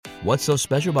What's so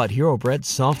special about Hero Bread's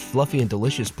soft, fluffy, and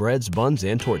delicious breads, buns,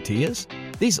 and tortillas?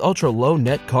 These ultra-low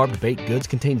net-carb baked goods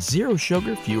contain zero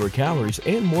sugar, fewer calories,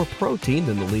 and more protein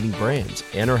than the leading brands,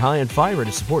 and are high in fiber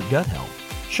to support gut health.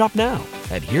 Shop now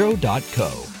at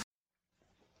hero.co.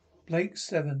 Blake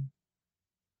 7.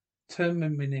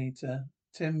 Termina,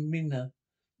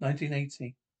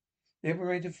 1980.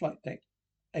 Liberated flight deck.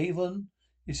 Avon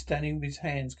is standing with his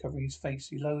hands covering his face.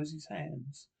 He lowers his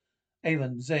hands.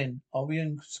 Avon, Zen, are we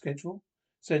on schedule?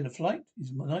 Zen, the flight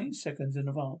is 9 seconds in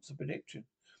advance of prediction.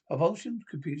 Propulsion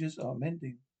computers are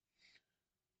amending.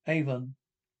 Avon,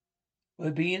 will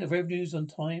it be in the revenues on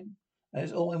time? That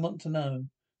is all I want to know.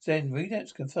 Zen,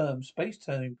 readouts confirmed. Space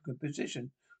turning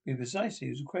position will be precisely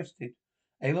as requested.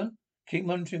 Avon, keep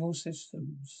monitoring all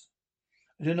systems.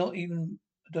 I don't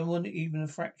want even a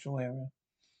fractional error.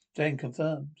 Jane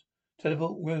confirmed.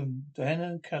 Teleport room. Diana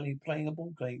and Kelly playing a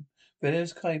ball game.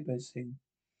 Villa's thing.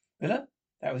 Villa?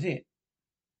 That was it.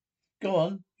 Go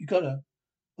on. You got her.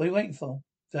 What are you waiting for?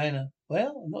 Diana.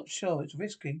 Well, I'm not sure. It's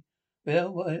risky.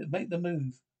 Villa, make the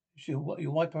move.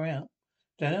 You wipe her out.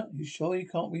 Diana, you sure you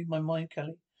can't read my mind,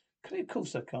 Kelly? Kelly, of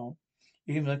course I can't.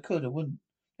 Even if I could, I wouldn't.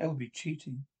 That would be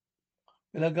cheating.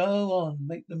 Villa, go on.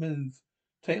 Make the move.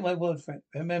 Take my word for it.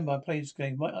 Remember, I played this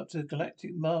game right up to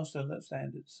Galactic Master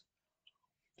standards.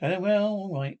 Diana, well,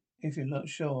 all right, if you're not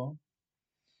sure.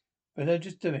 But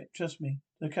just do it. Trust me.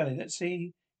 So, Kelly, let's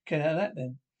see. Get out of that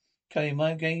then. Kelly,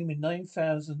 my game in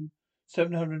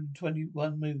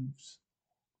 9,721 moves.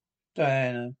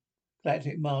 Diana,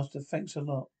 Galactic Master, thanks a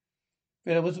lot.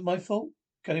 That wasn't my fault.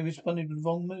 Kelly responded with the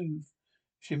wrong move.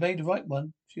 She made the right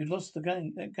one. She lost that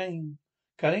game.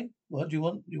 Kelly, what do you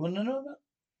want? You want to know about?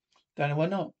 Diana, why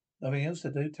not? Nothing else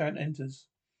to do. Tarrant enters.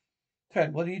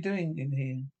 Tarrant, what are you doing in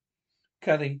here?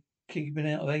 Kelly, keeping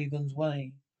out of Avon's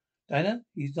way. Diana,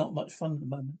 he's not much fun at the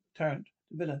moment. Tarrant,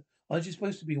 to Villa. Aren't you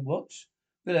supposed to be a watch?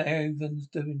 Villa, Avon's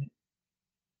doing it.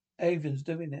 Avon's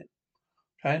doing it.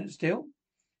 Tarrant, still?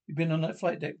 You've been on that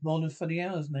flight deck more than 30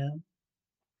 hours now.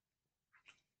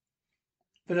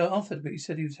 Villa offered, but he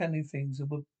said he was handling things and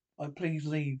would I please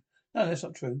leave. No, that's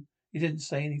not true. He didn't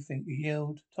say anything. He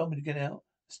yelled, told me to get out,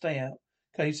 stay out.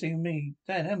 Kelly, see me.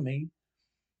 Dan and me.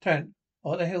 Tarrant,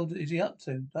 what the hell is he up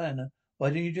to? Diana, why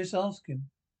didn't you just ask him?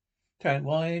 Tarrant,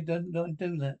 why don't I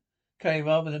do that? Kay,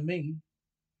 rather than me.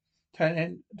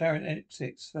 Tarrant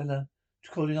exits. Villa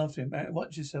calling after him.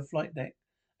 Watch yourself, flight deck.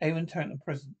 Avon, Tarrant are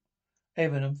present.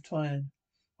 Avon, I'm tired.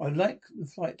 I'd like the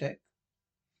flight deck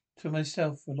to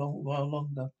myself for a long while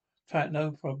longer. Tarrant,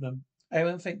 no problem.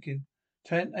 Avon, thank you.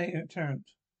 Tarrant.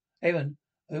 Avon,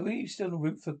 are we still en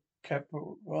route for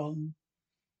Capron?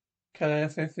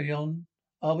 Calafion?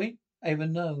 Are we?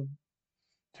 Avon, no.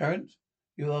 Tarrant,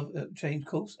 you have changed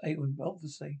course? Avon,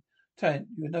 obviously. Tarrant,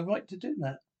 you had no right to do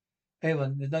that.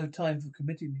 Avon, there's no time for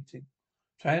committee meeting.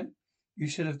 Tarrant, you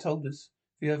should have told us.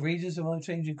 If you have reasons of our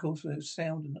changing course for the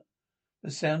sound,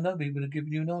 nobody would have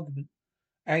given you an argument.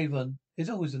 Avon, there's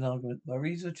always an argument. My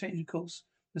reason of changing course,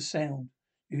 the sound.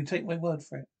 You can take my word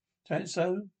for it. Tarrant,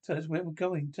 so? Tell us where we're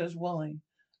going. Tell us why.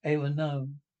 Avon, no.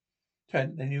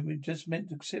 Tarrant, then you were just meant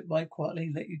to sit by quietly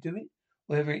and let you do it?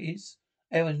 Whatever it is.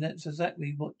 Avon, that's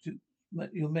exactly what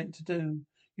you're meant to do.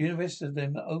 You and the rest of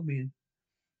them owe me.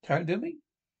 Tarrant, do me?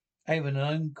 Avon,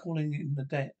 I'm calling in the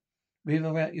debt. With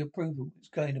or without your approval, it's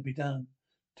going to be done.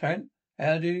 Tarrant,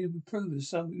 how do you approve of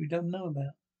something we don't know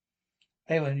about?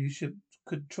 Avon,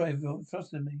 could try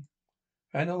trusting me.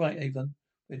 Tarrant, all right, Avon.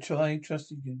 We'll try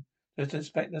trusting you. Just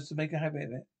expect us to make a habit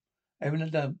of it. Avon, I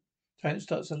don't. Tarrant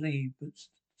starts to leave, but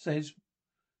stays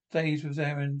with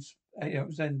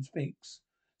Zen speaks.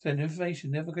 Zen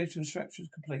information, navigation instructions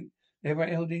complete. Never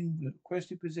holding the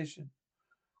requested position.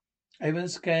 Avon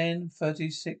scan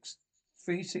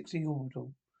 360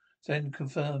 orbital. Zen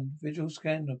confirmed. Visual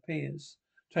scan appears.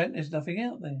 Trent, there's nothing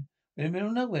out there. We're in the middle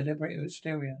of nowhere, liberator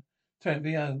exterior. Trent,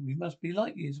 VO, we must be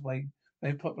light years away.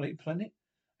 Very populated planet.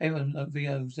 Avon,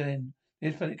 VO, Zen.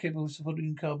 This planet capable of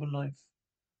supporting carbon life.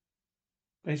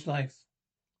 Base life.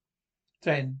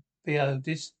 10. VO,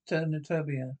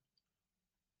 Disternateria.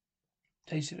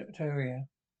 Disternateria.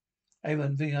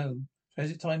 Avon, VO.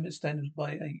 Transit time extended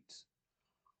by 8.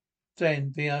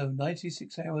 10. VO,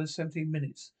 96 hours, 17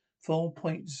 minutes.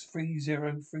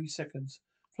 4.303 seconds.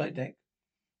 Flight deck.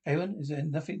 Avon, is there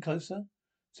nothing closer?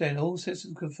 Zen, all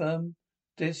systems confirm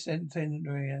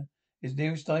Disternateria is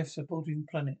nearest life supporting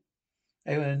planet.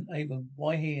 Avon,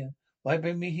 why here? Why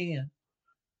bring me here?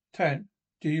 Tarrant,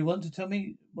 do you want to tell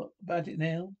me about it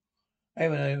now?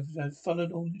 Avon, I've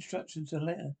followed all instructions to the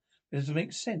letter. It doesn't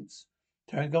make sense.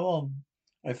 Tarrant, go on.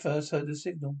 I first heard the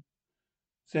signal.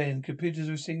 Zen, computers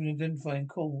receiving identifying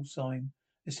call sign.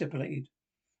 Stipulated.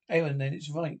 Aaron, then it's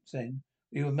right, then.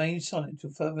 We remain silent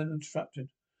until further instructed.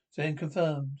 Then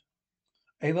confirmed.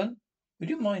 Aaron, would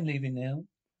you mind leaving now?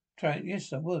 Trent,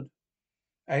 yes, I would.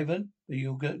 Avon, but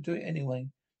you'll do it anyway.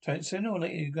 Trent, sooner or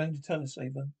later you're going to tell us,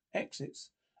 Avon. Exits.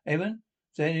 Avon,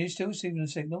 Zen, are you still receiving the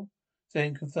signal?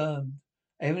 Zen, confirmed.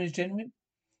 Avon is genuine?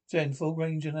 Zen, full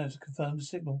range and has confirmed the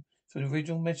signal from the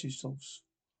original message source.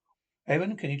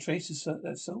 Avon, can you trace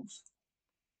that source?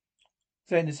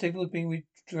 Zen, the signal is being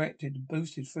redirected and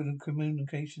boosted through the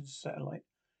communications satellite.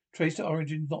 Trace the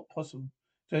origin not possible.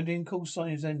 Zodian call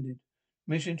sign has ended.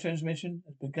 Mission transmission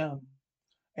has begun.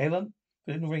 Avon,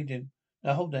 put in the reading.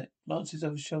 Now hold that. Glances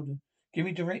over his shoulder. Give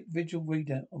me direct visual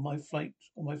readout on my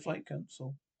flight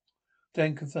console.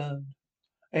 Then confirmed.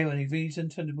 Avon, he reads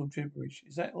intelligible gibberish.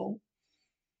 Is that all?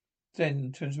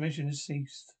 Then transmission has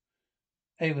ceased.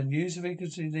 Avon, use the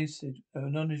frequency listed.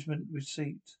 Acknowledgement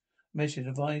receipt. Message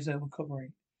advise they will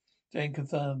cooperate. Then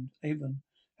confirmed. Avon,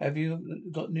 have you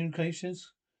got new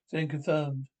locations? Then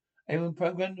confirmed. Avon,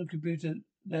 program the computer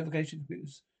navigation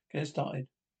computers. Get started.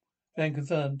 Then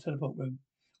confirmed. Teleport room.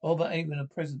 All but Avon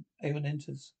are present. Avon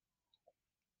enters.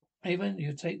 Avon,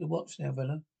 you take the watch now,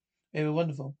 Villa. Avon,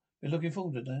 wonderful. We're looking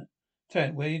forward to that.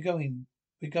 Trent, where are you going?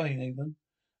 We're going, Avon.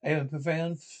 Avon,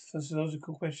 profound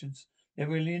physiological questions. They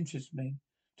really interest me.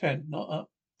 Trent, not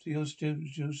up to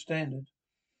your standard.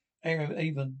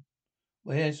 Avon,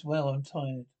 well, yes, well, I'm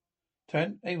tired.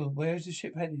 Trent, Avon, where is the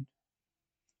ship headed?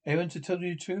 Avon, to tell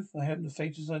you the truth, I haven't the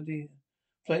faintest idea.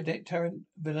 Flight deck, Tarrant,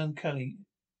 Villa, and Kelly.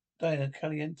 Diana,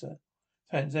 Calienta.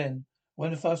 Trent, Zen.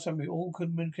 When the fast summary, all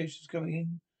communications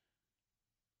going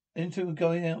into and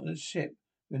going out of the ship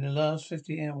within the last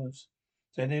 50 hours.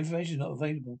 Then information not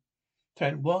available.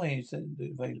 Trent, why is that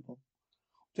available?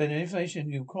 Then the information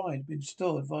you acquired has been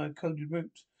stored via coded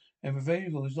routes and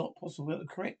available is not possible without the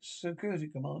correct security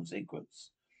command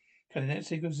sequence. Can that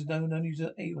sequence is known only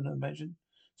to Avon, I imagine.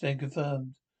 Then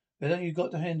confirmed. But then you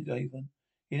got to hand it, Avon.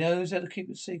 He knows how to keep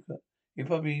it secret. He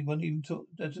probably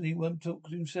doesn't even want to talk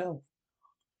to himself.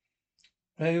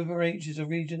 Over H is a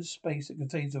region of space that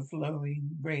contains a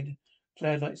flowing red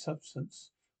cloud-like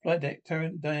substance. Flight deck,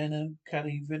 Tarrant, Diana,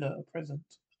 Callie, Villa are present.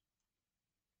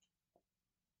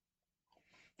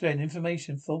 Then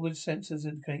information. Forward sensors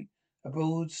indicate a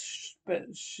broad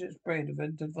spread of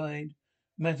identified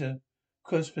matter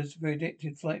corresponds to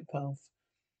predicted flight path.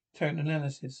 Tarrant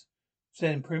analysis.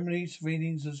 Then preliminary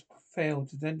readings has failed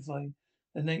to identify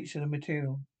the nature of the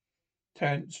material.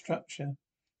 Tarrant structure.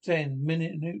 Then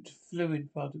minute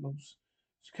fluid particles.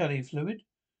 Callie, fluid.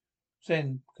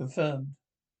 Then confirmed.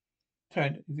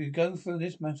 Tarrant, if you go through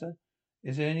this matter,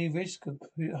 is there any risk of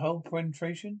hull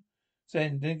penetration?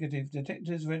 Then negative.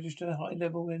 Detectors register high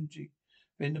level energy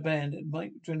within the band that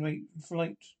might generate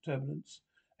flight turbulence.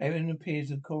 Aaron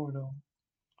appears in the corridor.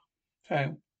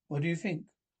 Tarrant, what do you think?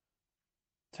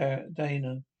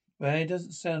 Dana. Well, it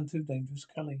doesn't sound too dangerous,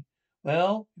 Cully.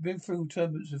 Well, you've been through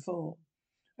turbulence before.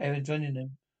 Aaron joining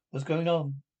them. What's going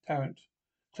on? Tarrant.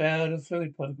 Cloud of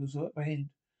fluid particles are up ahead.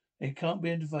 They can't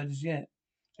be identified as yet.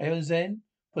 Aaron Zen,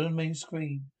 put on the main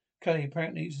screen. Cully,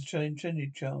 apparently it's a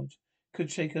trinity charge. Could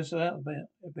shake us out a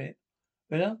bit.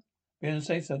 Better? Be on the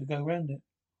safe side to go around it.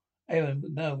 Aaron,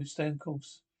 but no, we stay on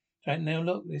course. Tarrant, now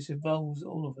look, this involves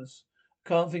all of us. I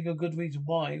can't think of a good reason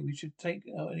why we should take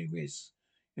out any risks.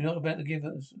 You're not about to give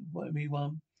us me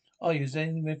one. Are you?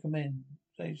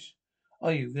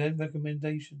 Are you? Then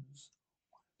recommendations.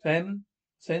 Them?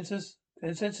 Sensors? Can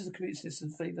sensors and computer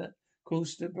systems favor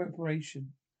course to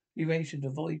preparation. Evasion to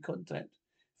avoid contact.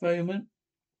 Environment?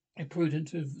 Imprudent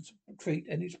to treat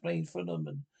any explained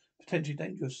phenomenon. Potentially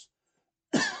dangerous.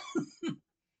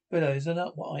 But isn't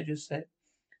that what I just said?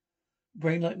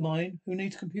 Brain like mine? Who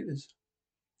needs computers?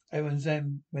 Aaron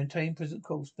Zem, maintain present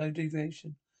course, no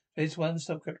deviation. Phase 1,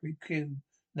 subcategory Q,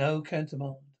 no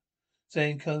countermand.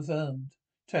 Zane confirmed.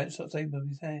 Trent stops Avon with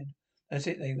his hand. That's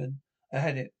it, Avon. I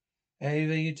had it.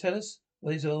 Avon, you tell us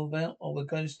what it's all about, or we're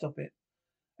going to stop it.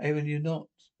 Avon, you're not.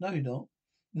 No, you're not.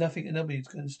 Nothing and nobody's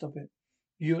going to stop it.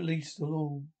 You at least will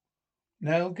all.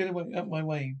 Now get away, out my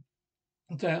way.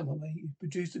 Down my way. He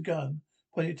produced a gun,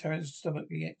 pointed at Terrence's stomach.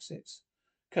 He exits.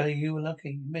 Kelly, you were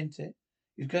lucky. You meant it.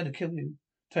 He was going to kill you.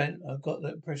 Trent, I've got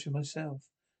that impression myself.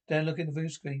 Dan, look at the view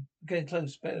screen. We're getting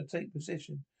close. Better take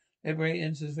position. Liberate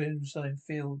enters the inside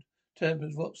field.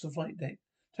 Turbulence rocks the flight deck.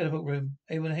 Teleport room.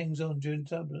 Avon hangs on during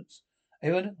turbulence.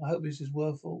 Avon, I hope this is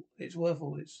worth all. It's worth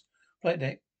all this. Flight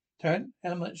deck. Tarrant,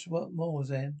 how much more was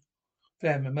there?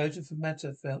 Fam, a motor for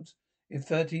matter felt in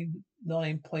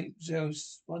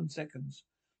 39.01 seconds.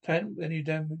 Tarrant, any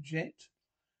damage yet?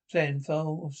 Then,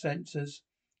 file of sensors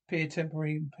appear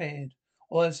temporarily impaired.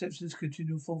 All systems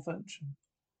continue full function.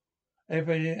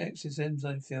 Everybody access M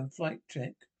zone field. Flight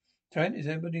check. Trent, is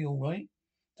everybody alright?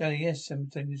 Danny, yes,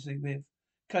 simultaneously with.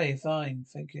 Okay, fine,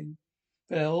 thank you.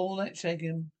 But all that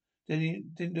shaking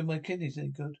didn't do my kidneys any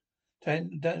good.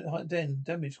 Then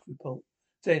damage report.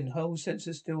 Then whole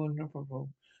sensor still inoperable.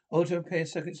 Auto repair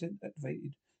circuits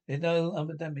activated. There's no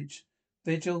other damage.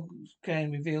 Visual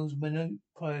scan reveals minute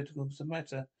particles of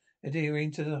matter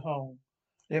adhering to the hull.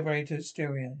 Liberator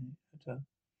stereo.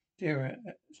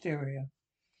 Stereo.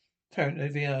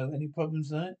 Tarrant VO. Any problems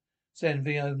there? Zen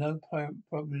VO. No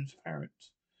problems apparent.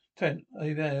 Tarrant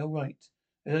VO. All right.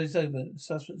 It is over. The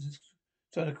suspect is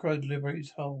trying to crow deliberate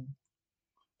his hole.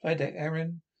 Play deck.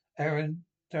 Aaron.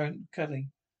 Tarrant Cully.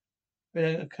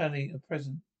 Red Cully are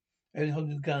present. Aaron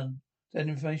holding the gun. Zen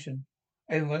information.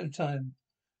 Aaron right on time.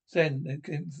 Zen.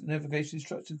 Navigation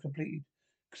instructions completed.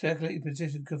 Calculated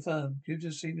position confirmed. Computer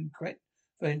receiving correct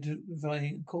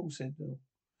verifying call signal.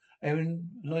 Aaron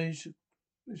Lloyd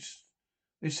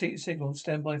receipt signal.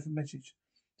 Stand by for message.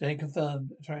 Then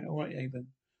confirmed. Trying all right, Avon.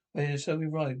 Where shall we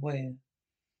ride? Where?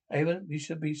 Avon, we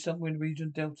should be somewhere in the region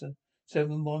of Delta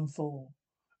 714.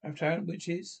 Apparent which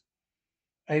is?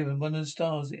 Avon, one of the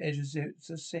stars, the edge of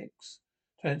 6.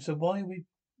 Trent, so why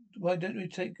don't we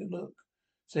take a look?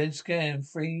 Then scan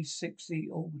 360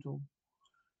 orbital.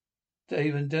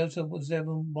 Avon, Delta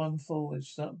 714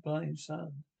 is blind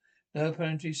sun. No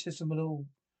planetary system at all.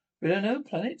 We don't know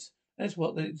planets? That's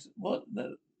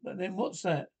then what's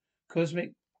that?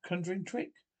 Cosmic conjuring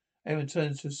trick? Aaron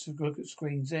turns to look at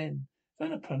screens. Then, is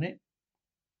that a planet?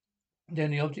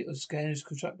 Then the object of scan is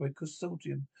constructed by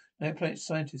consortium, no planet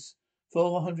scientists,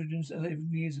 411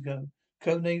 years ago.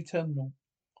 Codename Terminal.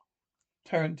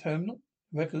 Tarrant Terminal?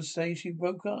 Records say she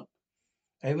woke up.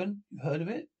 Aaron, you heard of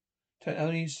it?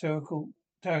 Tarrant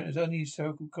is only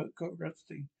hysterical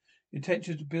curiosity. The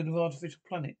intention is to build an artificial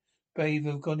planet, bathed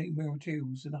with organic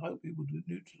materials, in the hope it would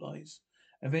neutralize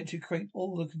and eventually create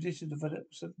all the conditions to develop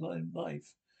life.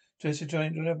 Just a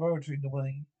giant laboratory in the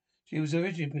way. She was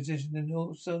originally positioned in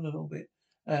the solar orbit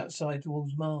outside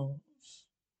towards Mars.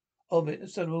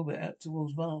 Solar orbit out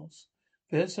towards Mars.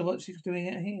 But so what's she doing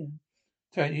out here?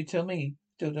 Tarrant, you tell me.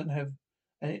 Still don't have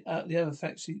any the other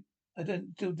facts. I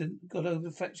don't still didn't got over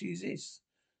the fact she exists.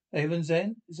 Avon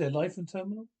Zen, is there life on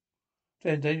terminal?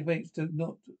 Then database do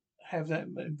not have that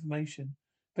information.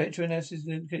 Spectral analysis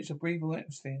indicates a breathable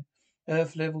atmosphere,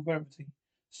 Earth level gravity,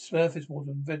 surface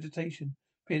water and vegetation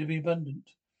appear to be abundant.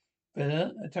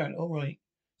 Better, Tarrant, all right.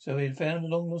 So we had found a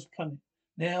long lost planet.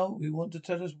 Now we want to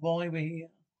tell us why we're here.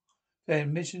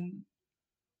 Then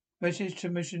message to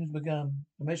missions begun.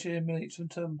 The message emanates from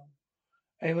terminal.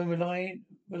 Avon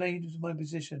relayed to my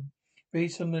position. Read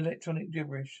some electronic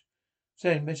gibberish.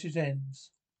 Then message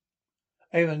ends.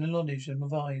 Aaron, the knowledge and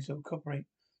revise or cooperate.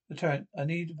 The Tarrant, I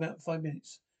need about 5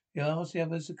 minutes. You ask the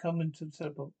others to come into the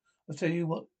teleport. I'll tell you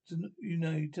what you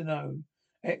need to know.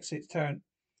 Exit Tarrant,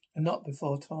 and not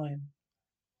before time.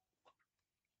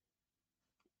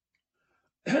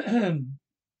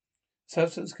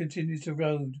 Substance continues to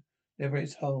road. Never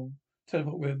its hole.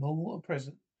 Teleport room, all are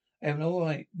present. Aaron, all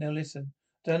right. Now listen.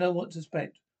 Don't know what to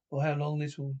expect or how long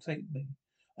this will take me.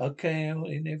 I'll carry out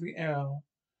in every hour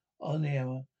on the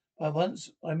hour. But once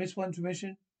I miss one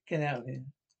mission, get out of here.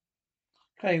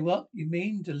 Okay, what? You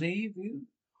mean to leave you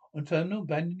on terminal,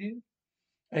 abandon you?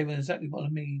 Avon, exactly what I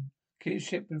mean. Keep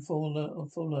ship in full alert, on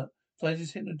full alert.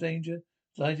 Slightest hint of danger,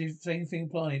 slightest same thing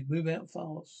applies. Move out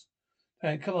fast.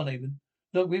 Hey, come on, Avon.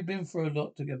 Look, we've been through a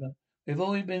lot together. We've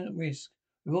always been at risk.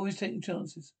 We've always taken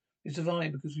chances. We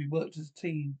survived because we worked as a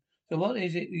team. So what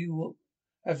is it you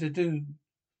have to do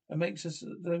that makes us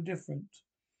so different?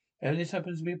 And this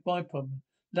happens to be my problem.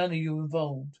 None of you are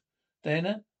involved.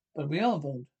 Diana, but we are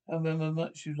involved. However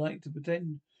much you like to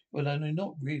pretend we're lonely,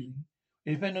 not really.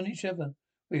 We depend on each other.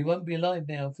 We won't be alive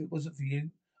now if it wasn't for you.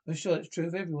 I'm sure it's true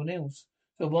of everyone else.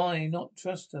 So why not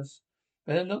trust us?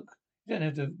 But look, you don't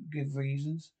have to give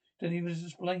reasons. Don't even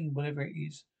explain whatever it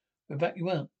is. We'll back you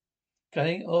up.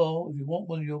 Okay? Or if you want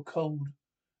one of your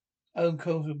own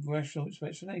cold and rational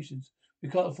explanations, we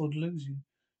can't afford to lose you.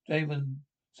 Damon,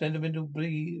 sentimental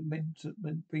breeds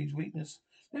weakness.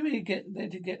 Let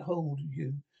it get hold of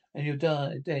you, and you'll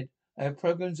dead. I have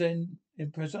programs in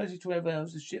precisely 12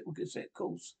 hours. The ship will get set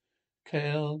course.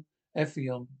 Kel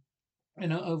Ephion,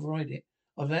 and I'll override it.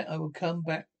 Of that, I will come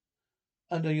back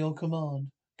under your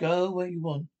command. Go where you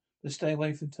want, but stay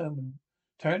away from terminal.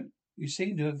 Tarrant, you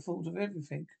seem to have thought of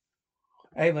everything.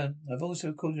 Avon, I've also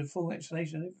recorded a full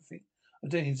explanation of everything I'm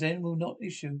doing. Zen will not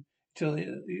issue till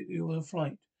you're on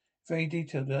flight. Very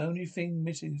detailed. The only thing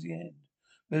missing is the end.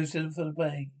 Move to for the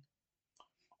bay.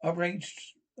 Operate,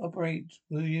 operate,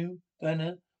 will you,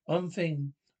 Dana? One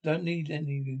thing. Don't need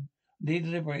any of you. Indeed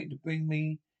deliberate to bring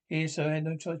me here, so I had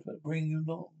no choice but to bring you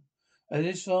along.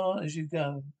 As far as you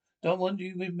go. Don't want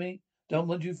you with me. Don't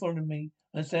want you following me.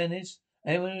 Understand this?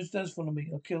 Anyone who does follow me,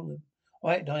 I'll kill them.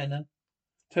 Right, Diana.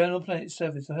 Terminal planet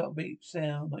surface. A heartbeat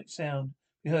sound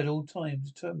we heard all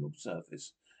times. Terminal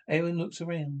surface. Avon looks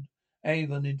around.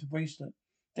 Avon into bracelet.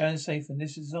 Down safe in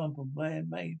this example.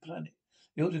 Man-made planet.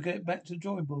 You ought to get back to the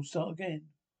drawing board. Start again.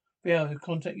 Be able to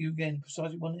contact you again in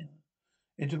precisely 1 hour.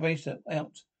 Into bracelet.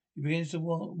 Out. He begins to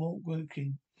walk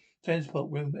working. Transport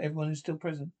room. Everyone is still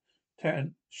present.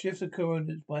 Tarrant. Shift the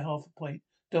coordinates by half a point.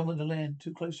 Don't want to land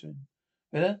too close to him.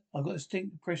 Villa, I've got a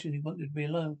distinct impression he wanted to be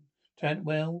alone. Tarrant.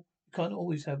 Well, we can't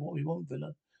always have what we want,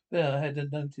 Villa. Villa, I had to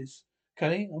notice.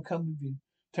 Kelly, I'll come with you.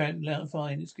 Tarrant. Loud,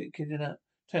 fine. Let's get kidded up.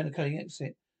 Tarrant and Kelly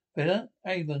exit. Villa,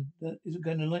 Avon isn't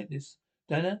going to like this.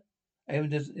 Dana,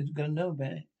 Avon isn't going to know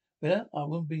about it. Villa, I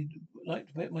wouldn't be like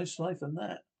to bet my life on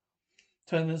that.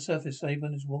 Terminal surface.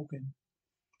 Avon is walking.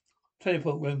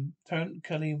 Teleport room. Tarrant,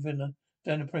 Kelly, and Villa.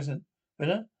 Dana present.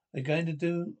 Villa, they're going to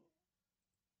do.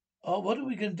 Oh, what are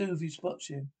we going to do if he spots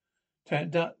you?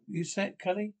 Tarrant, duck. You set,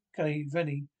 Kelly? Kelly,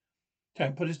 ready.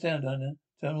 Tarrant, put us down, Dana.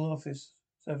 Terminal office.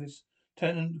 Service.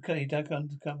 Tarrant and Kelly, duck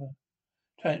under cover.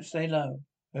 Tarrant, stay low.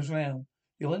 Goes round.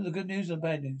 You want the good news or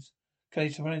bad news? Kelly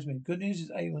surrounds me. Good news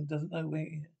is Avon doesn't know we're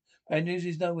here. Bad news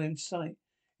is nowhere in sight.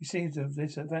 He seems to have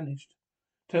vanished.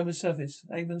 Terminal surface.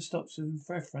 Avon stops with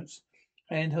reference.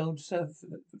 Handheld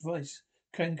device.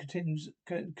 Current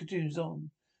continues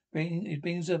on. It's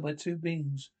being observed by two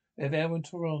beings. Revel and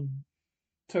Turon.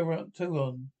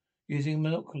 Using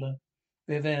monocular.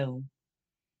 Revel.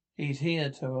 He's here,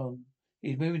 Turon.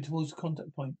 He's moving towards the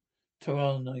contact point.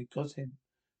 Turon, I got him.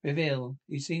 Reveal.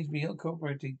 He seems to be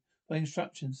cooperating by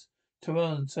instructions.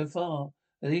 Turon, so far,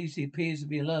 at least he appears to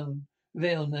be alone.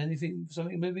 Reveal,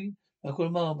 something moving? I got a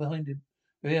mile behind him.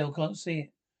 Reveal, can't see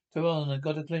it. Turon, I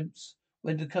got a glimpse.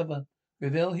 Went to cover.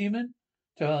 Reveal, human?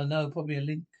 Turon, no, probably a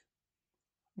link.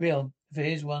 Real, if there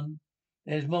is one,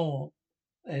 there's more.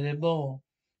 There's more.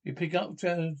 You pick up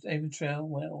every trail,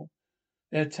 well.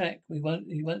 They attack. He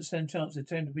won't stand a chance. They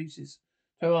turn to pieces.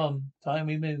 Turon, time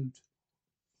we moved.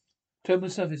 Terminal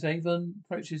surface. Avon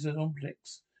approaches an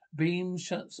obelisk. Beam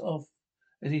shuts off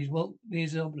as he walks near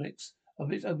the obelisk.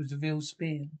 Of it opens a reveal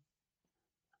spear.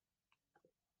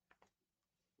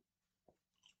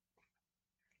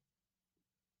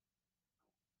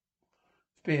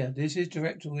 Spear. This is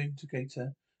directional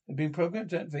indicator. They've been programmed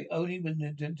to activate only when the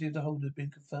identity of the holder has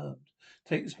been confirmed.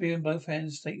 Take the spear in both hands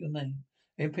and state your name.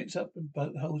 Then picks up and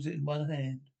holds it in one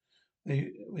hand.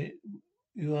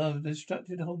 You are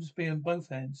instructed to hold the spear in both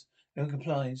hands. Everyone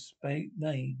complies.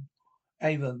 Name.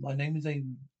 Avon. My name is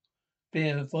Avon.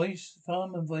 Beer, voice,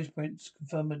 farm and voice prints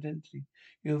confirm identity.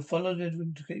 You have followed the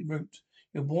indicated route.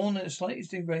 You're born at the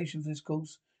slightest deviation from this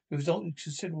course. You result in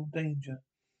considerable danger.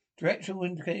 Directional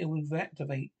indicator will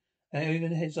activate. And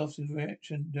even heads off the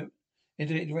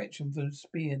indicated direction for the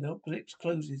spear. The optics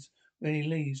closes when he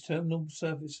leaves. Terminal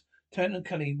surface. Turn and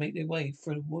Cully make their way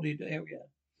through the wooded area.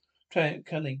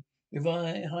 Cully.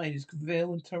 Hide is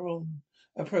Cavell and Taron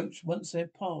approach. Once they're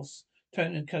past,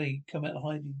 Turner and Cully come out of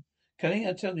hiding. Cully,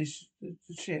 I tell this the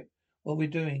ship what we're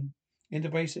doing. In the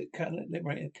bracelet,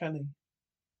 liberator Cully.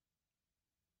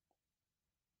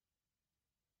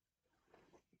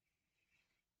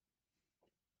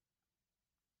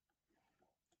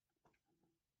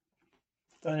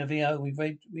 Diana VO, we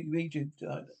read you,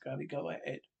 Cully, go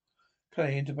ahead.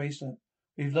 Cully into bracelet.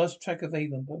 We've lost track of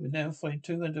Avon, but we're now finding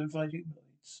 205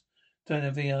 humanoids.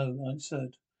 Diana VO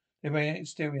answered. Liberator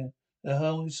exterior. The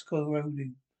hull is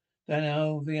corroding.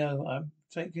 Diana VO, I'm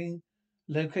taking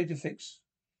locator fix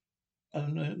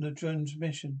on the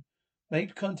transmission.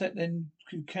 Make contact then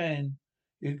you can.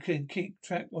 You can keep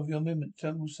track of your movement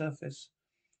terminal surface.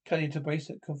 Cutting to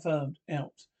bracelet confirmed.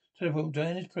 Out. Teleport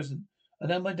Diana is present. I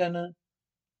know by Dana.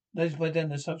 Noticed by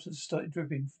Dana, substance started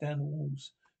dripping down the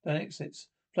walls. Diana exits.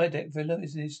 Flight deck. Villa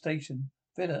is in his station.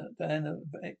 Villa. Diana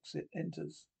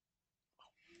enters.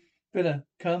 Villa,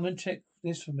 come and check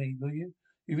this for me, will you?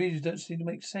 You really don't seem to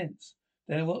make sense.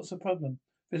 Then what's the problem?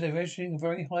 Villa, registering a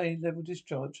very high level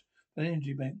discharge from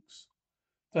energy banks.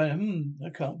 Diana,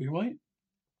 that can't be right.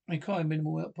 Require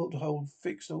minimal output to hold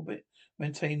fixed orbit,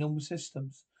 maintain normal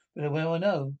systems. Villa, well, I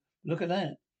know. Look at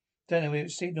that. Diana,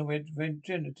 we've seen the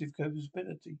regenerative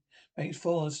capability. Makes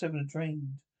 4 and 7 are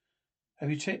drained. Have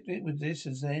you checked it with this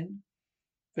as then?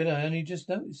 Villa, I only just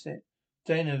noticed it.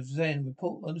 Dana, Zen,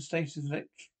 report on the status of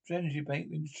energy bank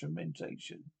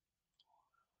instrumentation.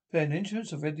 Then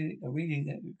instruments are reading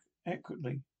it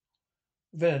accurately.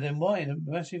 Villa, then why the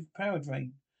massive power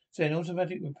drain? Zen,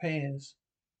 automatic repairs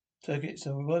circuits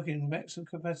are working at maximum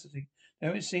capacity.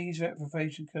 Damage sees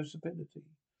replication capability.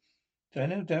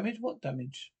 Daniel, damage? What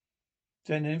damage?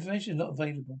 Daniel, information is not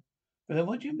available. But then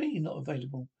what do you mean not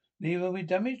available? Neither are we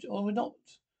damaged or we're not.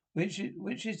 Which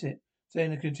is it?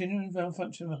 Then a continuing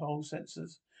malfunction of the whole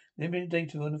sensors. Limited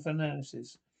data on the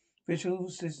analysis. Visual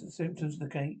symptoms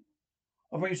indicate.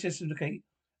 Operating system indicate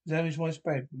damage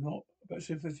widespread, not but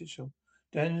superficial.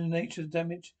 Daniel, the nature of the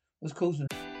damage was causing.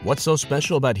 What's so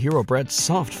special about Hero Bread's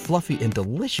soft, fluffy, and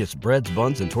delicious breads,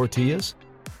 buns, and tortillas?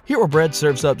 Hero Bread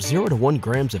serves up 0 to 1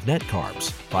 grams of net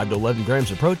carbs, 5 to 11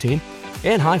 grams of protein,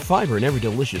 and high fiber in every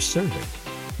delicious serving.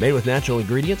 Made with natural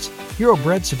ingredients, Hero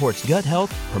Bread supports gut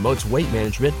health, promotes weight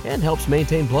management, and helps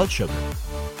maintain blood sugar.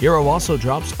 Hero also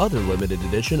drops other limited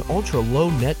edition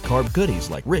ultra-low net carb goodies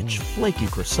like rich, flaky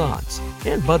croissants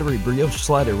and buttery brioche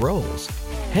slider rolls.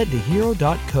 Head to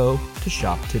hero.co to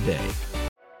shop today.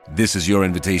 This is your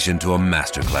invitation to a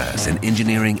masterclass in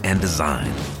engineering and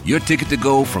design. Your ticket to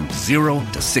go from 0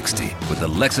 to 60 with the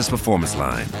Lexus Performance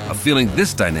Line. A feeling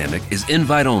this dynamic is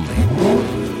invite only.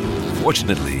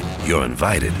 Fortunately, you're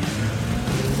invited.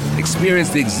 Experience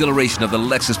the exhilaration of the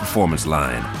Lexus Performance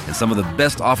Line and some of the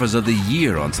best offers of the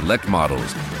year on select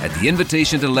models at the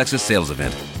Invitation to Lexus sales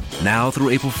event, now through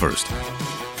April 1st.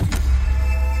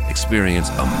 Experience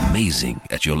amazing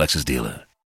at your Lexus dealer.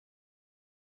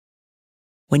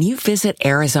 When you visit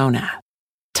Arizona,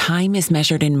 time is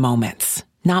measured in moments,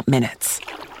 not minutes.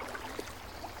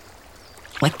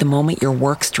 Like the moment your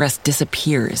work stress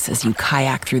disappears as you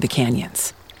kayak through the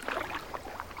canyons.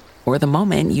 Or the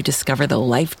moment you discover the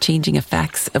life-changing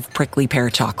effects of prickly pear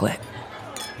chocolate.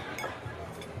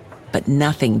 But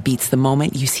nothing beats the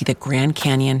moment you see the Grand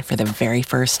Canyon for the very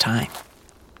first time.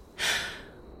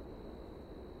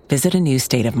 Visit a new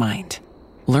state of mind.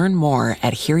 Learn more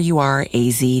at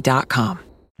hereyouareaz.com.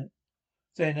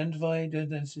 Then undivided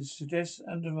analysis suggests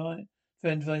undivided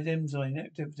enzyme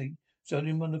activity,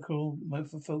 sodium monocyl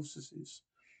morphophosphorus.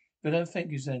 But no,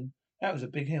 thank you, Zen. That was a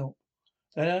big help.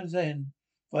 Then,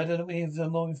 why don't we have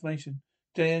some more information?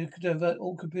 They could divert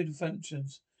all computer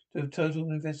functions to a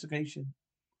total investigation.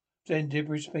 Then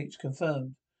debris speech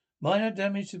confirmed. Minor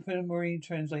damage to the marine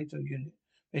translator unit.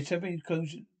 They temporarily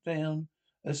closed down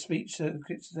a speech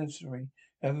circuit necessary.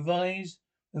 Have revised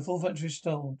the full function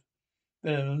restored.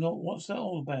 But what's that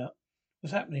all about?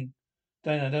 What's happening?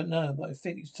 Dan, I don't know, but I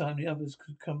think it's time the others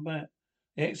could come back.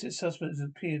 The exit suspect has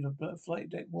appeared on the flight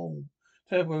deck wall.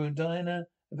 Turbo and Diana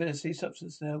appear to see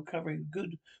substance now covering a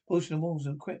good portion of walls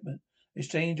and equipment.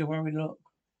 Exchange a worried look.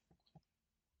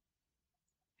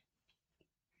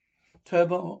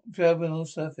 Turbo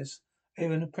surface.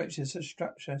 Even approaches a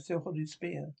structure, still holding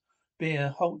spear.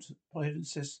 Beer, halt, pilot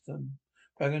system.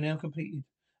 Program now completed.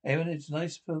 Aaron, it's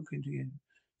nice spoken to you.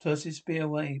 Tosses spear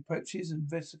away, approaches and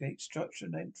investigates structure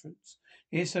and entrance.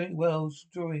 Here's something Wells'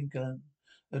 drawing gun.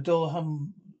 The door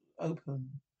open.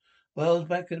 Wells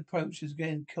back and approaches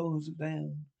again, calls it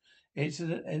down. Is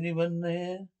there anyone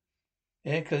there?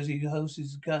 Echoes, he holds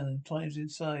his gun and climbs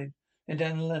inside. Then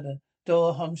down the ladder.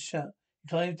 Door hums shut. He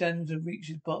climbs down to reach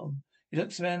his bottom. He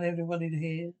looks around everybody to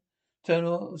hear.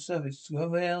 Terminal service.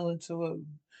 Ravel and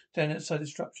Tyrone. Down outside the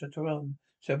structure. Tyrone.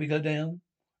 Shall we go down?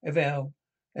 Ravel.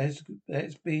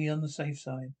 Let's be on the safe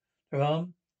side.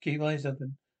 Tyrone. Keep eyes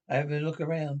open. I have a look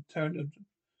around. Turn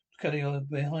cutting on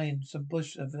behind some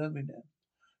bush of over there.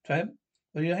 Tramp,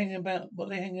 what are you hanging about? What are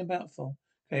they hanging about for?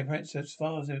 Okay, perhaps as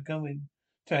far as they're going.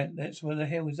 Tramp, that's where the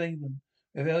hell is Avon.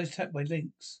 Ravel is attacked by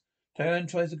lynx. Tyrone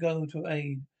tries to go to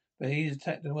aid, but he's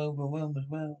attacked and overwhelmed as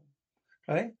well.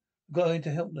 Okay? Got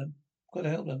to help them. Got to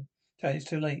help them. Tyrone, it's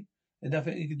too late. There's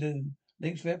nothing you can do.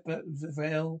 Lynx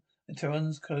Ravel and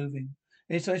Tyrone's clothing.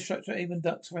 Inside structure even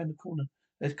ducks around the corner.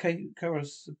 There's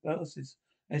Karos Basis.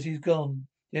 As he's gone,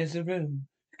 there's the room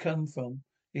to come from.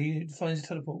 He finds a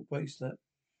teleport bracelet.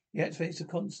 He activates the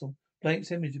console.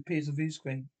 Blake's image appears on the view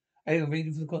screen. Ava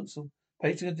reading from the console.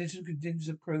 Patient condition continues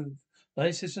to improve.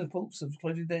 Light system reports have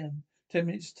closing down. 10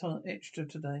 minutes extra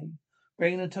today.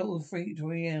 Bringing a total of 3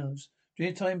 hours.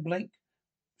 During time, Blake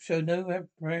showed no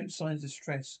apparent signs of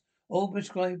stress. All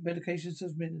prescribed medications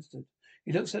administered.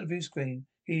 He looks at the view screen.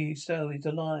 He's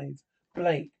alive.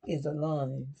 Blake is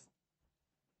alive.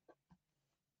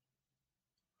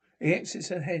 He exits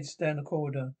and heads down the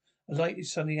corridor. A light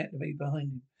is suddenly activated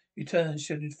behind him. He turns,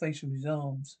 shielding his face with his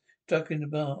arms. Duck in the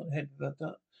bar, head with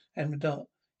the dart.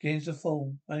 Begins to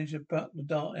fall. Manages to buck the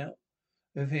dart out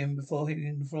of him before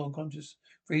hitting the floor unconscious.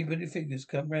 3 hooded figures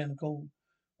come round the corner.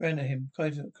 Round at him.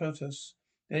 Kotos.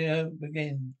 They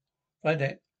begin.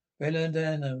 Flydeck. Vela and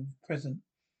Diana present.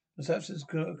 The substance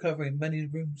covering many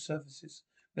room surfaces.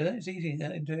 Vela is eating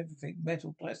that into everything.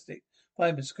 Metal, plastic,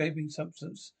 fiber, scraping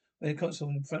substance. With a console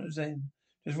in front of Zen.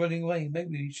 Just running away.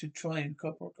 Maybe we should try and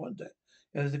contact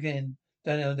us again.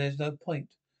 Daniel, there's no point.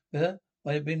 There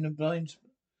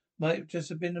might just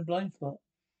have been a blind spot.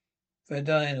 For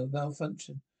Diana,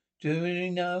 malfunction. Do you really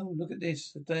know? Look at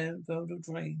this. The damn Velda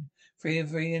train. 3 of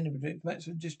 3 energy,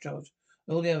 maximum discharge.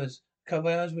 All the others. Couple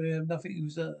hours we have nothing in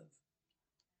reserve.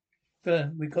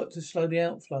 Villa, we got to slow the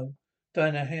outflow.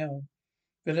 Diana, how?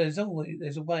 Villa,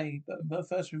 there's a way, but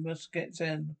first we must get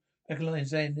Zen back online.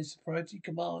 Zen, this is priority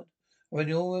command.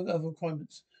 Already all other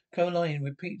requirements. Come online,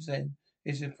 repeat Zen.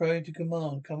 It's a priority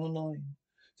command. Come online.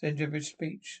 Zen gibberish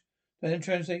speech. Don't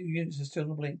translate your units are still on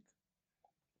the blink.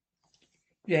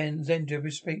 Zen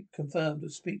gibberish speech confirmed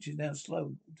that speech is now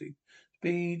slow.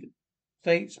 Speed,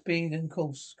 state, speed and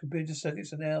course. Computer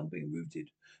circuits are now being routed.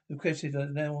 The questions are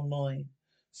now online.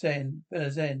 Zen,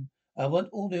 I want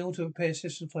all the auto repair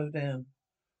systems to slow down.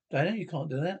 Diana, you can't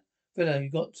do that. Villa, you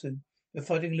got to. You're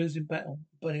fighting a losing battle,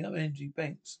 burning up energy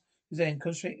banks. Zen,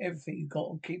 concentrate everything you got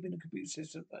on keeping the computer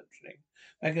system functioning.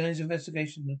 Organize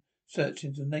investigation and search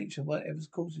into nature, whatever's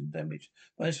causing damage.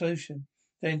 Find a solution.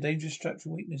 Then dangerous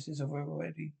structural weaknesses have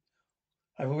already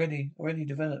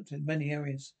developed in many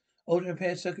areas. Auto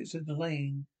repair circuits are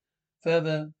delaying,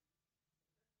 further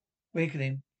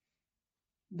weakening.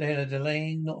 They are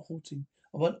delaying, not halting.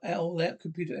 I want all that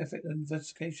computer effort and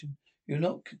investigation. If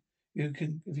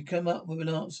you come up with an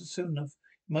answer soon enough,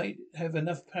 you might have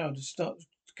enough power to start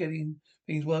getting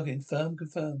things working.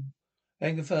 Confirm.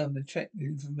 Then confirm. They check the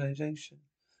information.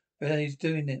 But he's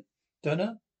doing it.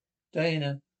 Diana.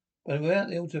 But without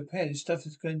the auto repair, this stuff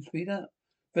is going to speed up.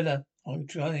 Villa, I'm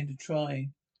trying to try.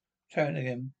 Sharon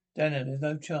again. Diana, there's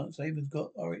no chance. Avon's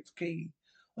got Oric's key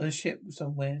on a ship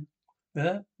somewhere.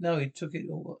 Villa? No, he took it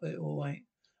all right.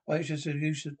 It's just a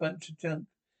useless bunch of junk.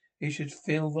 He should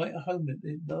feel right at home at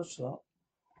the last lot.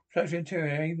 Structure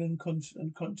interior, even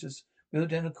unconscious, wheeled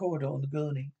down a corridor on the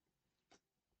gurney.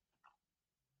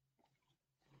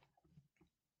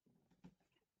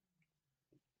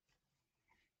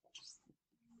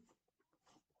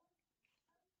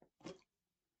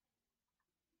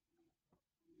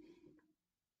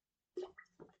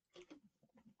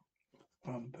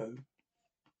 Pumpo.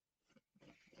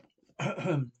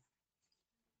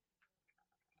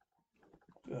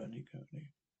 Gurney.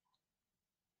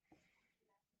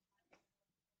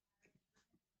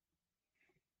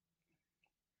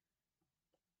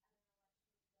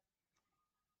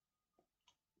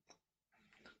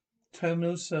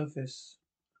 Terminal surface.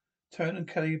 Tarrant and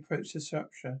Kelly approach the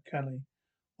structure. Kelly.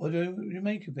 What do you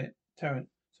make of it? Tarrant.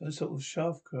 Some sort of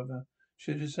shaft cover.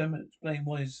 Should explain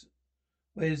where's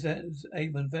that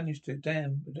Avon vanished to?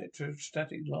 Damn,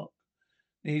 electrostatic lock.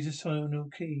 Needs a terminal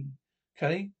key.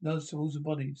 Kelly nods towards the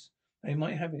bodies. They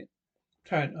might have it.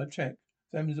 Tarrant, I check.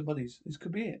 Examines the bodies. This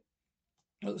could be it.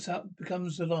 Looks up,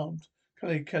 becomes alarmed.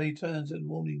 Kelly turns at the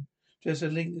warning. Just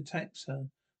as Link attacks her.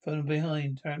 From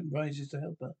behind, Tarrant rises to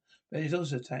help her. But he's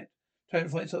also attacked.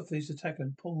 Tarrant fights off his attacker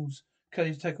and pulls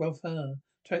Kelly's attacker off her.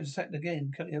 Tarrant's attacked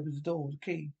again. Kelly opens the door with the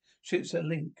key. Shoots at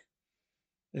Link.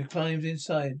 He climbs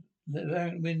inside.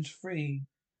 Tarrant wins free.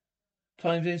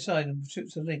 Climbs inside and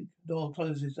shoots the Link. The door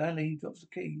closes. Ali drops the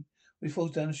key. He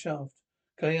falls down the shaft.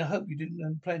 Kelly, I hope you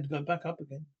didn't plan to go back up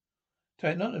again.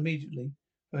 Tarrant, not immediately.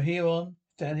 From here on,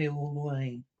 downhill all the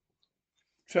way.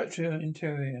 Structure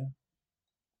interior.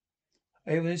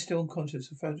 Avon is still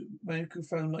unconscious. A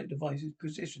microphone-like device is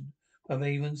positioned above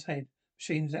Avon's head.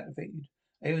 Machine is activated.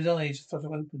 Avon's eyes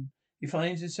flutter open. He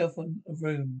finds himself in a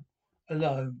room,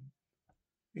 alone.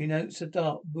 He notes a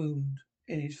dark wound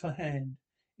in his hand.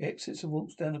 He exits and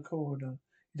walks down a corridor.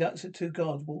 He ducks at 2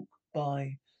 guards walk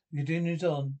by. The continues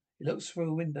on. He looks through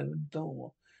a window and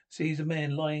door. Sees a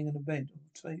man lying on a bed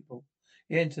or table.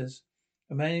 He enters.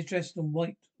 A man is dressed in a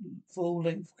white,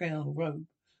 full-length gown or robe.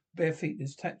 Bare feet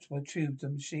is attached by tubes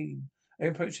and machine. I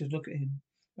approaches to look at him.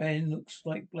 Man looks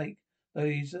like Blake, though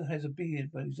he has a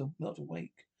beard, but he's not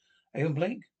awake. Aaron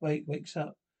Blake? Wakes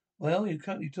up. Well, you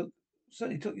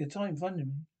certainly took your time finding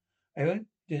me. Aaron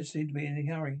didn't seem to be in any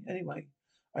hurry. Anyway,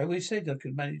 I always said I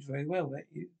could manage very well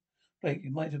without you. Blake,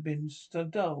 it might have been so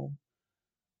dull.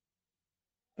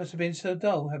 Must have been so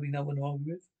dull having no one to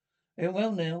argue with.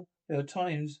 Well now, there are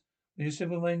times when your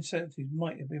simple insanity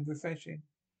might have been refreshing.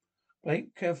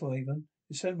 Blake, careful, Avon.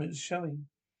 The sentiment is showing.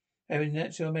 Having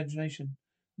natural imagination.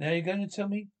 Now you're going to tell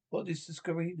me what this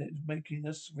discovery that is making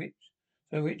us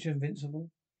so rich and invincible?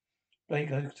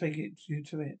 Blake, I take you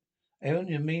to it. Aaron,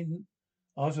 you mean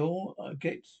after all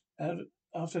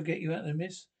after I get you out of the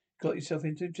mist, got yourself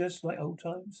into just like old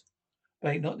times?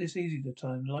 Blake, not this easy the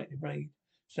time, lightly raid.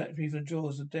 Statutory from the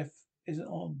jaws of death isn't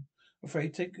on.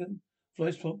 Afraid taken.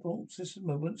 Flight support system,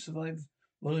 I wouldn't survive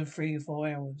more than 3 or 4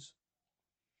 hours.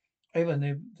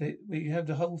 Avon, we have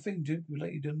the whole thing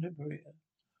duplicated on Liberator.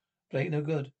 Blake, no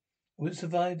good. I wouldn't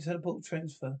survive the teleport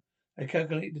transfer. I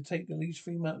calculated to take at least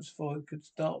 3 months before I could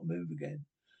start move again.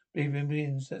 Believe in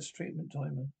beings, that's treatment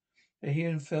timer. They're here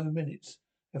in 5 minutes.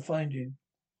 They'll find you.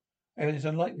 And it's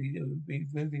unlikely it would be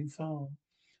moving far.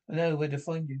 I know where to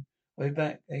find you. Way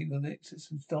back, Avon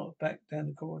exits and starts back down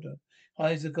the corridor.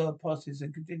 Hides the guard passes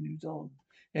and continues on.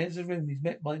 He enters the room. He's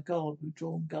met by a guard with a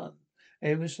drawn gun.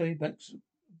 Avon slowly backs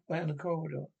down the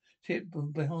corridor. Hit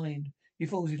from behind. He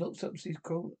falls. He looks up, sees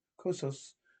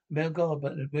Krosos. A male guard,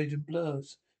 but the vision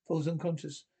blurs. Falls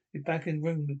unconscious. He's back in the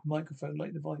room with a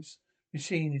microphone-like device.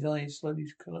 Machine. His eyes slowly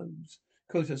close.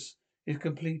 Krosos is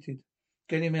completed.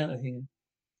 Get him out of here.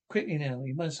 Quickly now.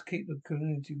 He must keep the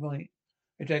community right.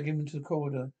 They drag him into the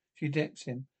corridor. She decks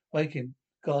him. Wake him.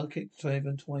 Guard kicks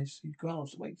Avon twice. He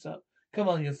grasps, wakes up. Come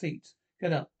on, your feet.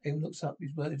 Get up. Avon looks up.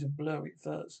 His words are blurry at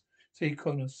first. See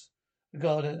Kronos. The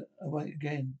guard awake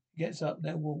again. He gets up.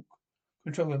 Now walk.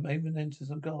 Control room. Avon enters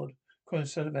the guard.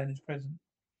 Kronos Sullivan is present.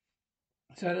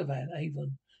 Sullivan,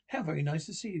 Avon. How very nice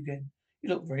to see you again. You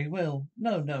look very well.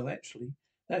 No, actually.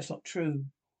 That's not true.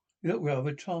 You look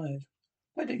rather tired.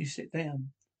 Why don't you sit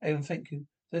down? Avon, thank you.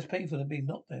 That's painful than being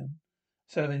knocked down.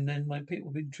 Sullivan, then my people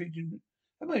have been treating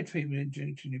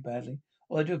you badly?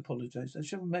 Oh, I do apologize. I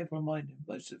should have remind him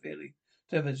most severely.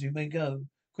 Sullivan, you may go.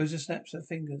 Cruiser snaps her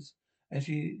fingers and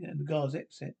the guards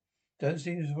exit. Don't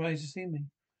seem surprised to see me.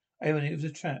 Avon, it was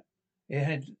a trap. It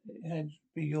had to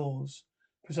be yours.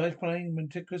 Precise planning,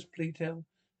 meticulous detail,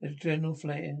 the general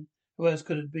flair. Who else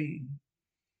could it be?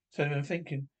 Sullivan,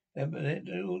 thinking that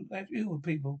you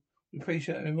people would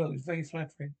appreciate it well. It's very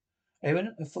flattering.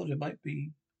 Avon, I thought it might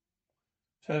be.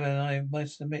 Sullivan, I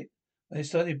must admit, when I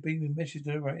started bringing messages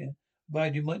to the narrator,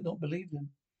 but you might not believe them.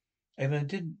 Avon, I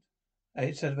didn't.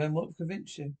 Sullivan, what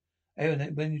convinced you?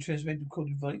 Avon, when you transmitted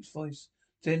recorded Blake's voice,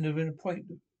 then there was a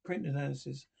print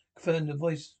analysis, confirmed the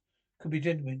voice could be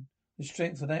genuine. The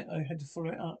strength of that, I had to follow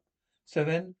it up.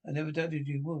 Sullivan, I never doubted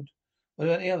you would. What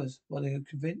about the others? Were they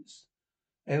convinced?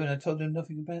 Avon, I told them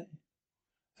nothing about it.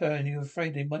 Sullivan, you were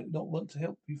afraid they might not want to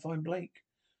help you find Blake.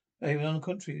 Avon, on the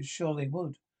contrary, sure they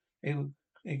would.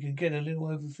 They could get a little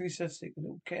enthusiastic, a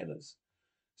little careless.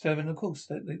 Sullivan, of course,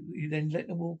 you then let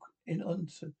them walk in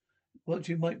onto what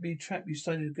you might be trapped. You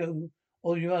decided to go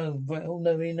all your own, right? All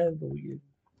knowing noble you.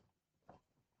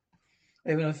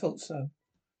 Even I thought so.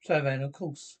 Sullivan, of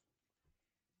course.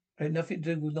 It had nothing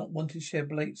to do with not wanting to share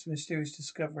Blake's mysterious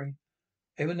discovery.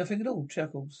 Even nothing at all,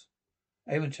 chuckles.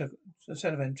 Avon chuckles.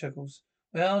 Sullivan chuckles.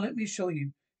 Well, let me assure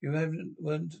you,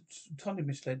 weren't entirely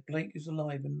misled. Blake is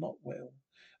alive and not well.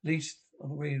 At least on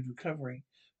the way of recovery.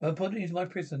 My body is my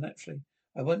prison, naturally.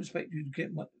 I won't expect you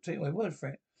to take my word for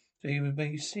it. So you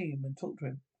may see him and talk to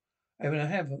him. Avon,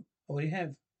 I already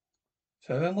have.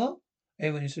 Sullivan, what?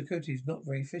 Avon, your security is not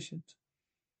very efficient.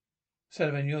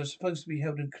 Sullivan, you're supposed to be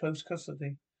held in close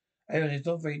custody. Avon, it's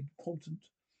not very important.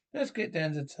 Let's get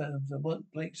down to terms. I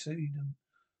want Blake's freedom.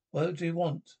 What do you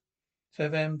want?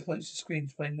 Sullivan points to the screen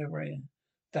displaying the array.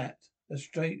 That's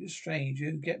strange.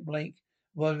 You get Blake,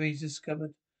 whatever he's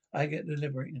discovered. I get the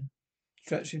Liberator.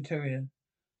 Stretch interior.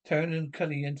 Taryn and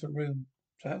Cully enter a room.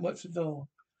 Taryn, watch the door.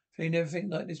 Seen anything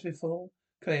like this before?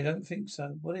 Cully, I don't think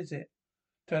so. What is it?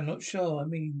 Taryn, not sure.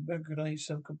 Recognize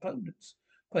some components.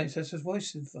 Points, that's a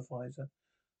voice synthesizer.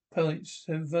 Points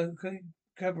to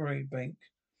vocabulary bank.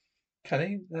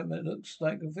 Cully, that looks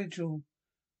like a visual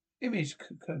image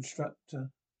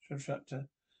constructor.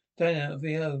 Dana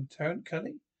VO. Tarrant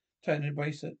Cully? Tarrant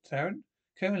embrace it. Tarrant?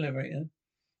 Camera liberator.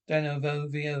 Dana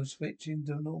VO switching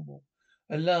to normal.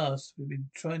 At last, we've been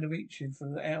trying to reach you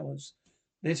for hours.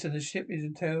 Listen, the ship is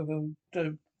in terrible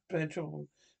trouble.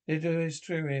 The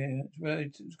exterior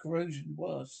corrosion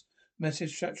worse. Massive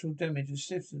structural damage and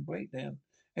systems breakdown.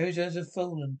 Areas have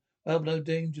fallen, well below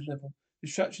danger level.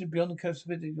 Destruction beyond the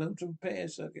capacity of to repair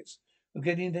circuits. We're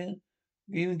getting there.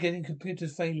 Even getting computer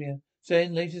failure.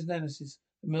 Saying latest analysis.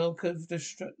 The milk of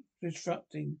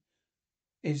destructing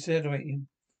is accelerating.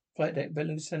 Flight deck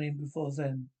bellow selling before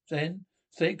Zen.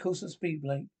 Stay course at speed,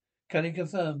 Blake. Kelly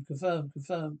confirmed.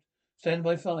 Stand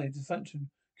by 5 to function.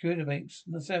 Computer banks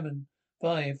 7,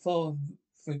 5, 4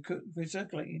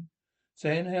 recirculating.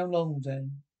 Zen, how long,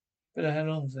 Zen? Better how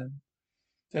long, Zen?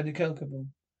 Zen incalculable.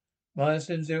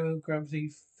 Milestone 0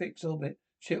 gravity fixed orbit.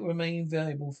 Ship will remain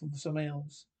variable for some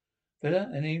hours. Better,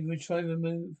 and even we try to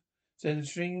move. Zen,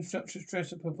 extreme structure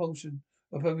stress and propulsion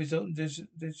will probably result in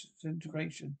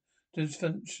disintegration,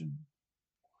 dysfunction.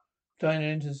 Dinah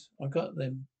enters. I got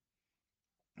them.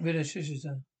 Vida shishes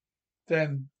her.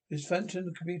 Them. Dysfunction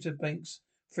of computer banks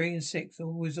 3 and 6.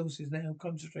 All resources now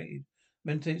concentrated.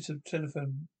 Maintenance of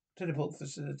teleport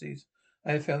facilities.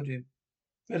 I have failed you.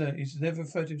 Villa, he's never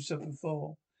referred to himself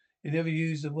before. He never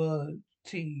used the word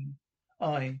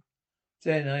T-I.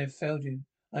 Then I have failed you.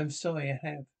 I'm sorry I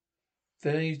have.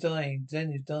 Then he's dying.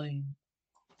 Zen is dying.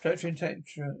 Tractor and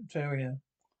Terrier.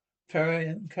 Terrier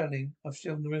and Cully are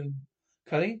still in the room.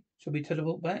 Cully, shall we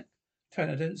teleport back?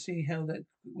 Terrier, I don't see how that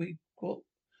we what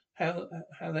how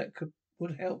that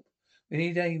would help. We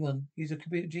need anyone. He's a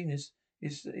computer genius.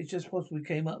 It's just possible we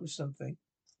came up with something.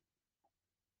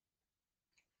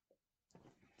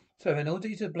 So then all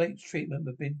data Blake's treatment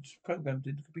have been programmed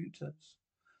into computers.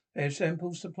 They have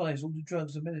samples, supplies, all the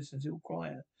drugs and medicines it will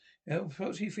require. In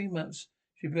approximately 3 months,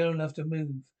 she'll be well enough to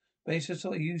move. Base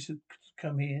society used to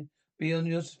come here, be on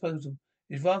your disposal.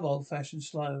 It's rather old-fashioned,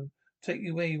 slow. Take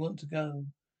you where you want to go.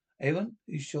 Avon, are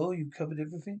you sure you've covered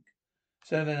everything?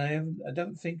 So then I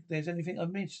don't think there's anything I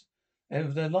missed. And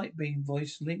with the light beam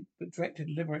voice linked but directed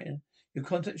to Liberator, you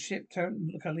contact ship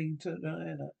Tarrant Cully to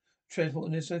Diana. Transport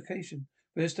in this location.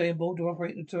 We'll stay aboard to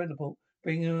operate the teleport.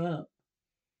 Bring him up.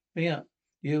 Me up.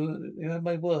 You have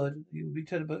my word. You will be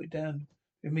teleported down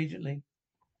immediately.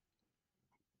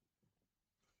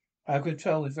 Our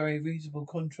control is very reasonable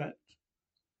contract.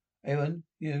 Aaron,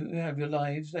 you have your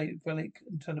lives, relic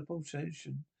and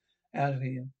teleportation out of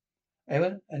here.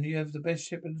 Aaron, and you have the best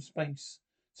ship in space.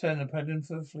 Send a pattern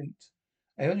for the fleet.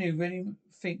 Aaron, you really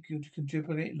think you can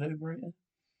duplicate Liberator?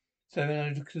 So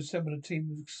I could assemble a team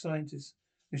of scientists.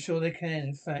 I'm sure they can,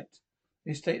 in fact.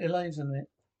 They stake their lives on it.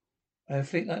 A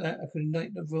fleet like that, I could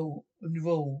ignite the rule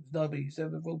nobody's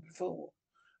ever ruled before.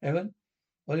 Aaron,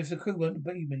 what if the crew won't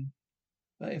obey me?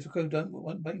 What if the crew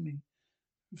won't obey me?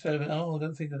 Sullivan, I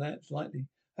don't think that's likely.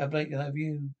 Have Blake and have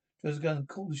you. Just go and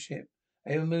call the ship.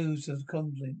 Aaron moves to the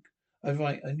comlink. I was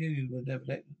right, I knew you would never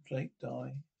let Blake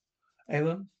die.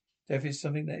 Aaron, death is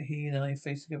something that he and I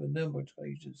face together a number of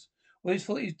occasions. Well, his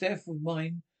thought his death with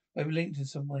mine may be linked in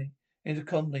some way.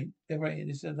 Intercom link. Liberated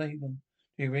is Avon.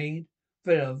 Do you read?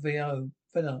 Villa, V-O.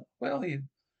 Villa, where are you?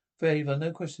 Villa,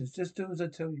 no questions. Just do as I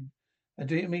tell you. And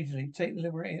do it immediately. Take the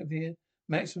Liberator out of here.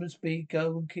 Maximum speed.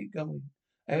 Go and keep going.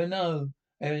 Aaron, no.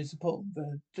 Aaron, support.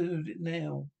 Villa, do it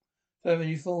now. So when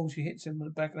you fall, she hits him on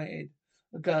the back of the head.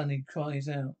 A gun, he cries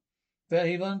out.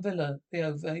 Avon, Villa.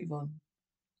 V-O, Avon.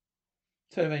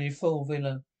 So when you fall,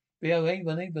 Villa. V-O,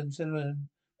 Avon. Sullivan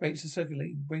breaks the circuit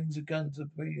and brings a gun to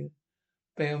the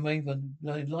Bear Maven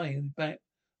lying on his back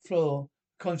floor,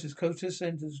 conscious, close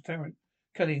enters Tarrant,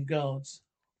 cutting guards.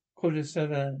 Quarter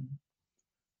seven.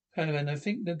 Caliban, I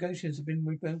think negotiations have been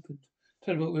reopened.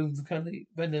 Teleport room for Cully,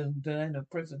 Venom, and Diana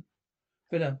present.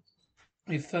 Villa,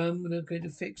 a firm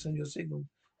located fix on your signal.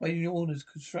 Waiting your orders,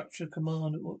 construction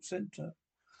command at center.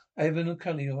 Avon and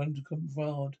Cully are under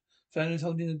guard. Diana is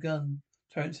holding a gun.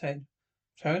 Tarrant's head.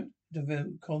 Tarrant,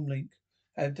 develop comlink.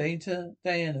 Have data,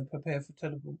 Diana, prepare for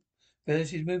teleport. Villa,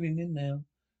 she's moving in now.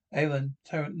 Aaron,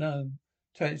 Tarrant, no.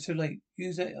 Tarrant, it's too late.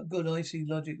 Use that good icy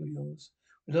logic of yours.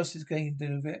 We lost his game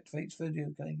to activate video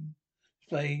game.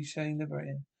 Display, showing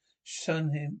Liberator.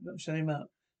 Shun him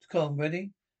up. Intercom, ready?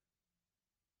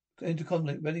 Intercom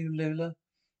link, ready, Villa?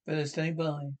 Villa, standing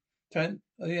by. Tarrant,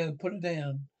 oh yeah, put it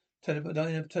down.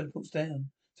 Diana teleports down.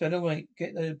 So don't wait,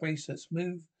 get the bracelets.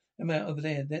 Move them out over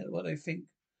there. That's what they think.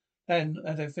 And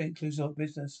as I think, lose our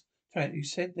business. Tarrant, you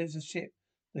said there's a ship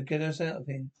to get us out of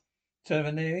here. So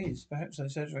when there is, perhaps I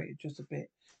exaggerated just a bit.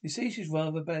 You see, she's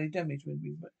rather badly damaged when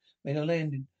we made our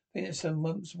landing. I think that's some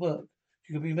months' work.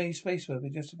 She could be made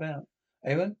spaceworthy just about.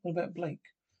 Aaron, what about Blake?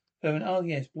 So oh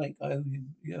yes, Blake, I owe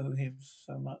him. You owe him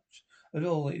so much. At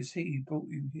all, it is he who brought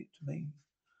you here to me.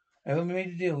 Aaron, we made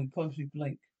a deal. We promised you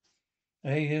Blake.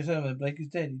 Hey, here's Owen. Blake is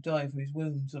dead. He died from his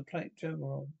wounds of plague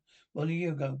Jabberon. 1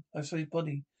 year ago. I saw his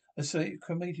body. I saw it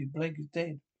cremated. Blake is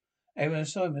dead. Aaron, I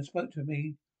saw him and spoke to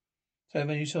him. So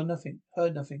when you saw nothing,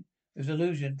 heard nothing. It was an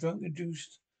illusion, drunk,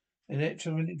 induced, an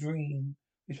electromagnetic dream.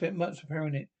 We spent months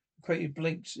preparing it. We created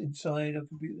blinks inside our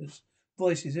computers,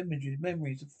 voices, images,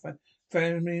 memories of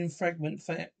family and fragment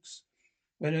facts.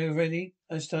 When they were ready,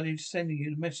 I started sending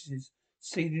you the messages,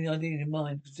 seeding the idea in your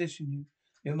mind, positioning you.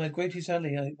 You're my greatest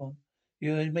ally, Avon.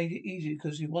 You had made it easy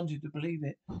because you wanted to believe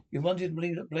it. You wanted to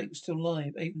believe that Blake was still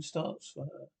alive. Even starts for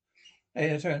her.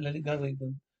 Hey, I turn and let it go,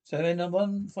 Avon. So then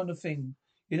one final thing.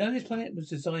 You know, this planet was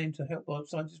designed to help our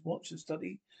scientists watch and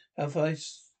study how life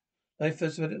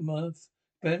first developed on Earth.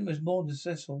 But was more than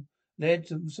successful, led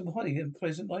to some highly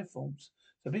unpleasant life forms.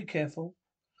 So be careful.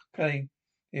 Kelly,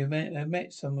 you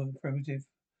met some of the primitive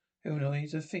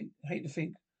humanoids. Hate to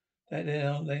think that they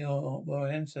are our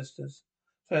ancestors.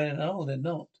 So no, they're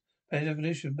not. Planet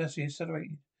evolution massively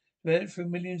accelerated. Developed through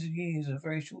millions of years in a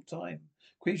very short time.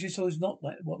 Creatures so is not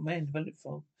like what man developed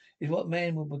from. Is what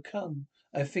man will become.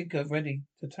 I think I'm ready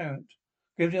to Tarrant.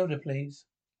 Give the order, please.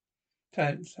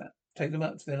 Terrence, take them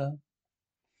up to Villa.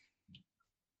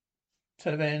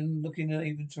 Sullivan looking in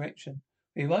Avon's direction.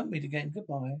 We won't meet again.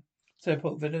 Goodbye.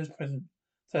 Teleport Villa is present.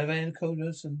 Sullivan,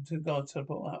 Codus, and 2 guards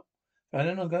teleport up.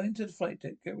 Sullivan, I'm going to the flight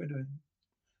deck. Get rid of him.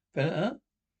 Villa, huh?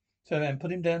 Sullivan,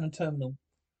 put him down in terminal.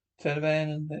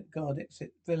 Sullivan and that guard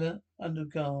exit. Villa under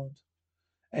guard.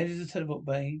 Enters the teleport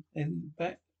bay, then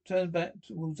turns back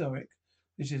towards Oric,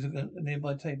 which is a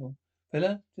nearby table.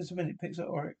 Villa, just a minute, picks up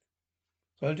Oric.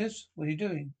 Codus, what are you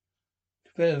doing?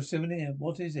 Villa, souvenir,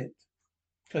 what is it?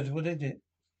 Codus, what is it?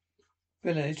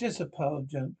 Villa, it's just a power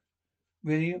joke.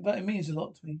 Really? But it means a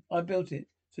lot to me. I built it.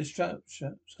 It's a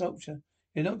sculpture.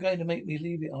 You're not going to make me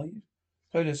leave it, are you?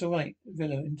 Codus, all right.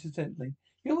 Villa, incidentally.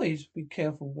 You always be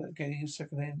careful about getting a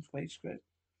second-hand spacecraft.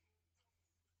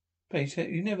 They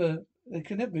can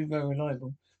never be very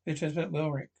reliable. They transmit with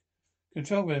Oric.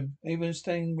 Control room. Even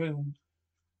staying room.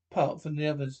 Apart from the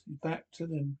others. He's back to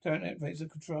them. Don't activate the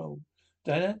control.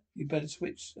 Diana, you better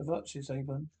switch of arches,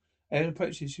 Avon. Avon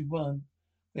approaches. She won.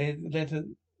 They let her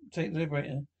take the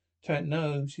Liberator. Tarrant,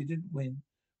 no, she didn't win.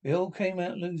 We all came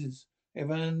out losers. They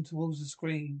ran towards the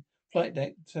screen. Flight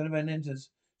deck. Sullivan enters.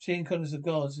 She and Connors of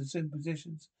guards in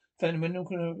positions. Fundamental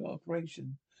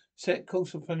operation. Set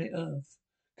course for planet Earth.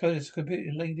 Codus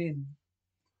computer laid in.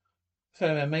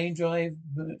 Sullivan, main drive,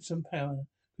 some power.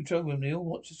 Control room, they all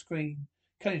watch the screen.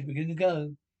 Cannons begin to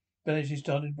go. Energy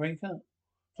started to break up.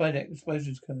 Flight deck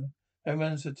explosions occur. They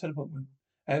runs to the teleport room.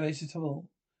 Elevates the teleport.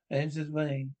 Enters the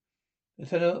bay.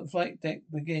 The flight deck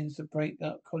begins to break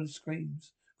up. Connors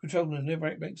screams. Control room,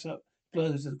 Liberator breaks up.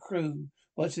 Blows the crew.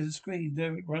 Watches the screen.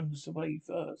 Derek runs away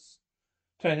first.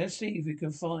 Let's see if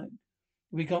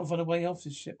we can't find a way off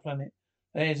this ship planet.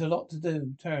 There's a lot to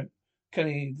do. Tarrant,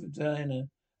 Kelly, Diana,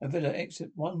 and Villa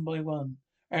exit one by one.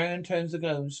 Aaron turns to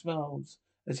go and smiles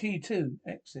as he too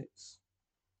exits.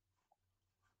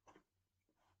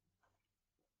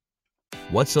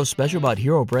 What's so special about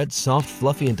Hero Bread's soft,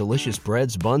 fluffy, and delicious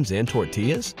breads, buns, and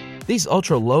tortillas? These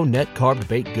ultra-low net-carb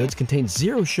baked goods contain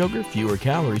zero sugar, fewer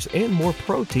calories, and more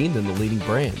protein than the leading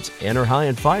brands, and are high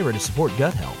in fiber to support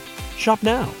gut health. Shop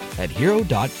now at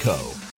hero.co.